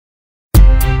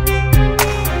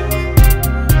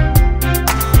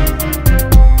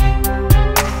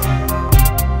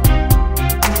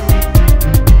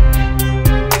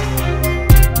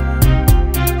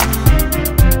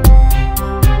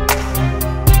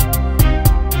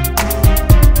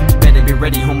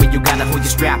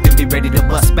strapped and be ready to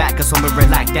bust back. Cause homie real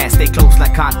like that, stay close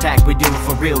like contact. We do it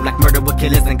for real, like murder with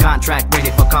killers and contract.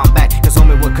 Ready for combat, cause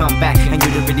homie will come back. And you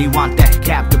don't really want that.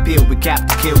 Cap the pill, we cap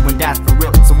the kill when that's for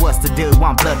real. So what's the deal?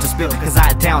 Want blood to spill? Cause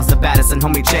I town's the baddest, and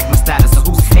homie check my status. So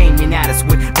who's aiming at us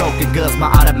with broken guns? My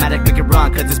automatic make it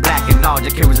run, cause it's black and large.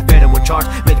 It carries a federal charge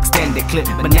with extended clip.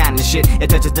 Banana shit, it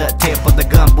touches the tip of the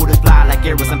gun. Bullets fly like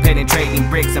arrows. I'm penetrating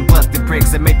bricks and busting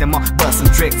pricks and make them all bust some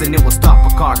tricks, and it will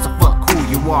stop a car. So fuck who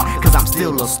you are, cause I'm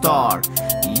still a star.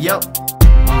 Yup.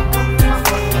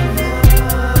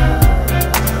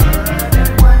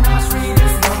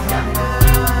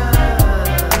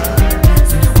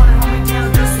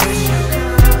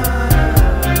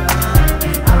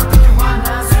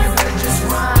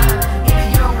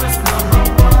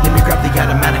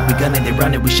 And they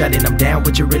run it, we shut it, I'm down.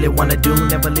 What you really wanna do?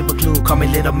 Never leave a clue. Call me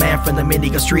little man from the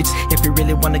minigun streets. If you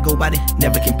really wanna go at it,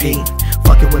 never compete.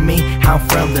 Fuck it with me, I'm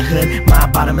from the hood, my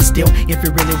bottom is steel. If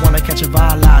you really wanna catch a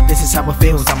vibe, this is how it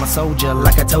feels. I'm a soldier,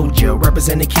 like I told you,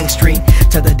 representing King Street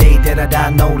till the day that I die,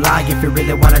 no lie. If you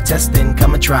really wanna test, then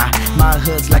come and try. My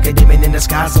hood's like a demon in the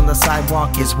skies. On the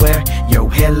sidewalk is where your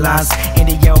head lies.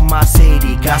 Indio, my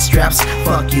city, got straps.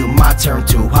 Fuck you, my turn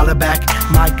to holler back.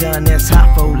 My gun is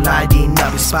hot for lighting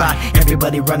up the spot.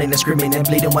 Everybody running and screaming and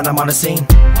bleeding when I'm on the scene.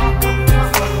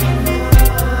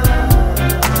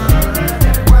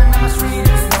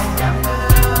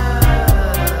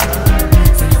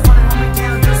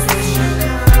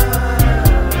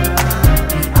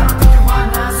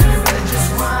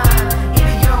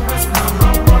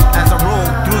 As I roll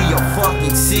through your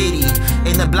fucking city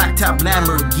in a black top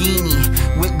Lamborghini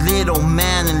with little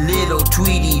man and little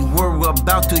Tweety, we're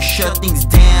about to shut things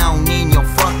down in your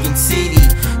fucking city.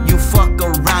 You fuck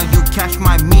around, you catch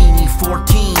my mini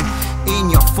 14 in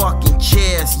your fucking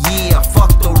chest. Yeah, fuck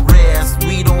the rest.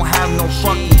 We don't have no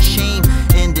fucking shame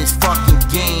in this fucking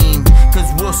game, cause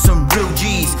we're some real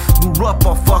G's. Grew up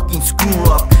a fucking screw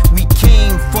up. We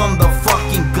came from the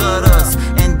fucking gutters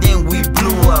and then we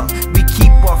blew up. We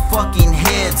keep our fucking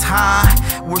heads high,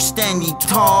 we're standing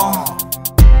tall.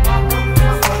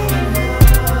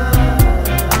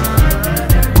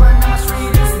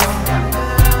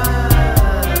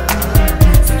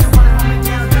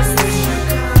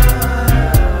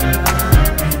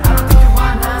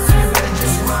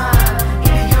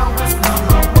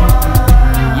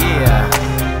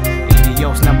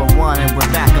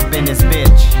 This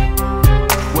bitch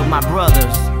with my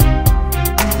brothers,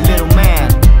 Little Man,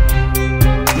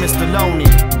 Mr. Lonely,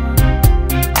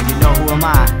 and you know who am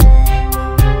I?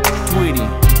 Tweety.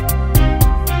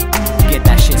 Get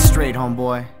that shit straight,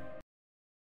 homeboy.